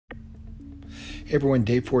Hey everyone,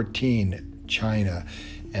 day 14, China.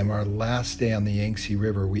 And our last day on the Yangtze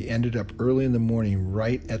River, we ended up early in the morning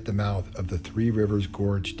right at the mouth of the Three Rivers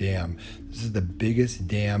Gorge Dam. This is the biggest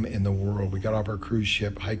dam in the world. We got off our cruise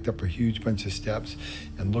ship, hiked up a huge bunch of steps,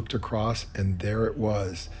 and looked across, and there it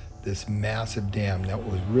was. This massive dam. Now,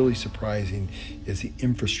 what was really surprising is the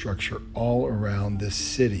infrastructure all around this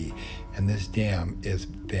city, and this dam is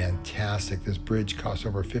fantastic. This bridge costs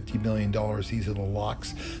over $50 million. These are the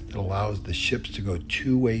locks that allows the ships to go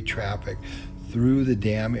two-way traffic through the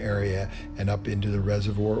dam area and up into the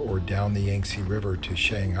reservoir or down the Yangtze River to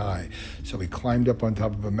Shanghai. So we climbed up on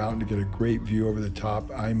top of a mountain to get a great view over the top.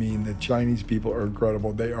 I mean, the Chinese people are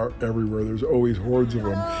incredible. They are everywhere. There's always hordes of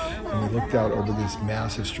them. And we looked out over this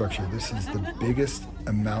massive structure. This is the biggest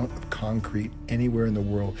amount of concrete anywhere in the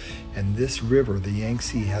world. And this river, the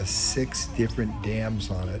Yangtze, has 6 different dams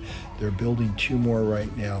on it. They're building 2 more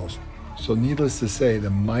right now. So needless to say, the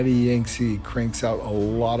mighty Yangtze cranks out a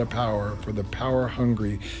lot of power for the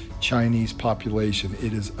power-hungry Chinese population.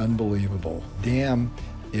 It is unbelievable. Dam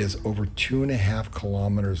is over 2.5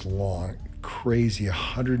 kilometers long. Crazy,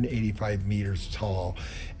 185 meters tall.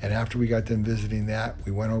 And after we got done visiting that,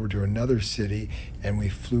 we went over to another city and we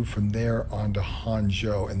flew from there on to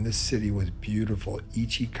Hangzhou. And this city was beautiful.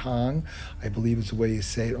 Ichikang, I believe is the way you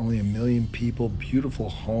say it, only 1 million people, beautiful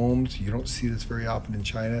homes. You don't see this very often in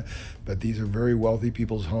China, but these are very wealthy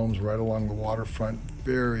people's homes right along the waterfront.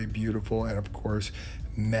 Very beautiful, and of course,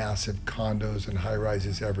 massive condos and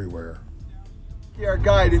high-rises everywhere. Our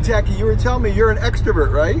guide, and Jackie, you were telling me you're an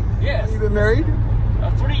extrovert, right? Yes. You've been married?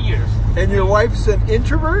 3 years. And your wife's an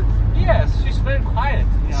introvert? Yes, she's very quiet.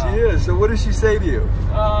 She is. So what does she say to you?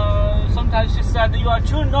 Sometimes she said, "You are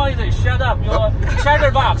too noisy. Shut up. You're a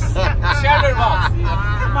chatterbox." Chatterbox.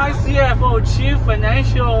 My CFO, Chief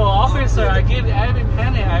Financial Officer, I give every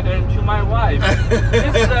penny I earn to my wife.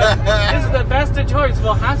 This is the best choice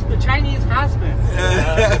for husband, Chinese husband.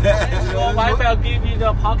 Your wife will give you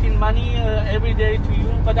the pocket money every day to you,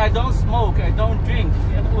 but I don't smoke. I don't drink.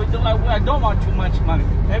 I don't want too much money.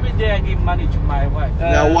 Every day I give money to my wife.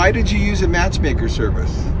 Now, why did you use a matchmaker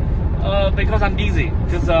service? Because I'm busy.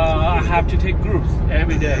 Because I have to take groups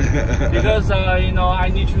every day. Because I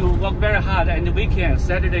need to work very hard on the weekend,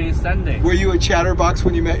 Saturday, Sunday. Were you a chatterbox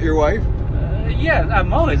when you met your wife? Yes,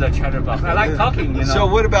 I'm always a chatterbox. I like talking. So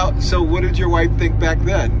what did your wife think back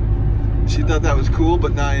then? She thought that was cool,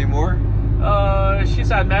 but not anymore. She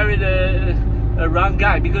said I married a wrong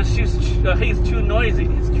guy because he's too noisy.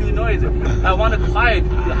 He's too noisy. I want a quiet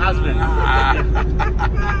husband.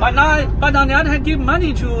 but on the other hand, give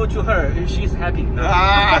money to her if she's happy.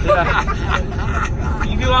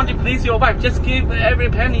 If you want to please your wife, just give every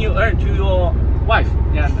penny you earn to your wife.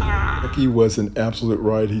 Yeah. He was an absolute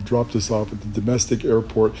riot. He dropped us off at the domestic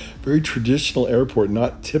airport, very traditional airport,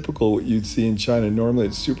 not typical what you'd see in China. Normally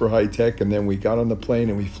it's super high tech, and then we got on the plane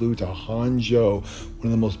and we flew to Hangzhou, one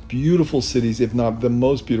of the most beautiful cities, if not the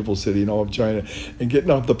most beautiful city in all of China. And getting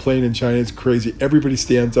off the plane in China is crazy. Everybody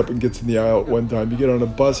stands up and gets in the aisle at one time. You get on a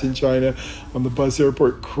bus in China, on the bus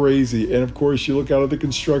airport, crazy. And of course, you look out at the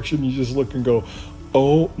construction, you just look and go,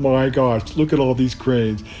 oh my gosh, look at all these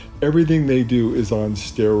cranes. Everything they do is on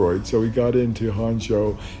steroids. So we got into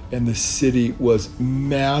Hangzhou and the city was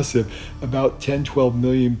massive, about 10, 12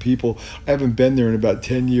 million people. I haven't been there in about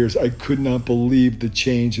 10 years. I could not believe the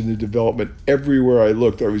change in the development. Everywhere I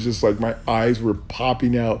looked, I was just like, my eyes were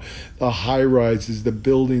popping out. The high rises, the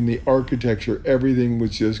building, the architecture, everything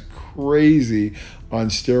was just crazy on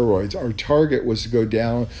steroids. Our target was to go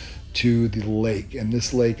down to the lake, and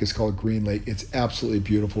this lake is called Green Lake. It's absolutely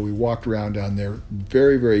beautiful. We walked around down there,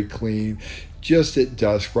 very, very clean, just at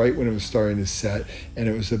dusk, right when it was starting to set, and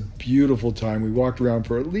it was a beautiful time. We walked around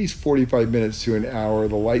for at least 45 minutes to an hour.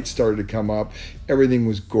 The lights started to come up. Everything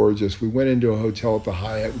was gorgeous. We went into a hotel at the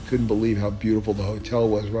Hyatt. We couldn't believe how beautiful the hotel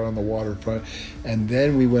was right on the waterfront. And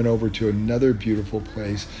then we went over to another beautiful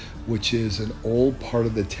place, which is an old part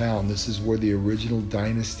of the town. This is where the original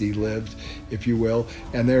dynasty lived, if you will.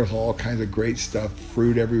 And there's all kinds of great stuff,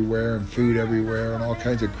 fruit everywhere and food everywhere and all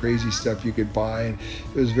kinds of crazy stuff you could buy. And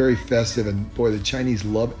it was very festive. And boy, the Chinese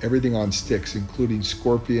love everything on sticks, including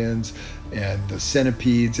scorpions and the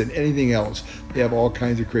centipedes and anything else. They have all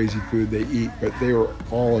kinds of crazy food they eat, but they were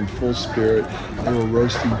all in full spirit. They were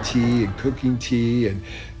roasting tea and cooking tea and,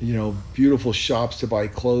 beautiful shops to buy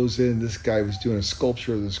clothes in. This guy was doing a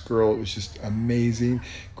sculpture of this girl. It was just amazing.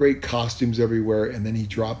 Great costumes everywhere. And then he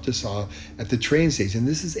dropped us off at the train station.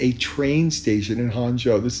 This is a train station in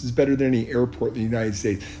Hangzhou. This is better than any airport in the United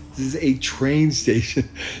States. This is a train station.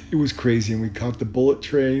 It was crazy. And we caught the bullet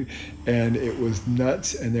train and it was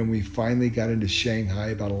nuts. And then we finally got into Shanghai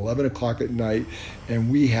about 11 o'clock at night.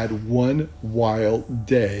 And we had one wild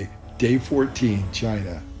day, day 14,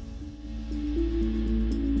 China.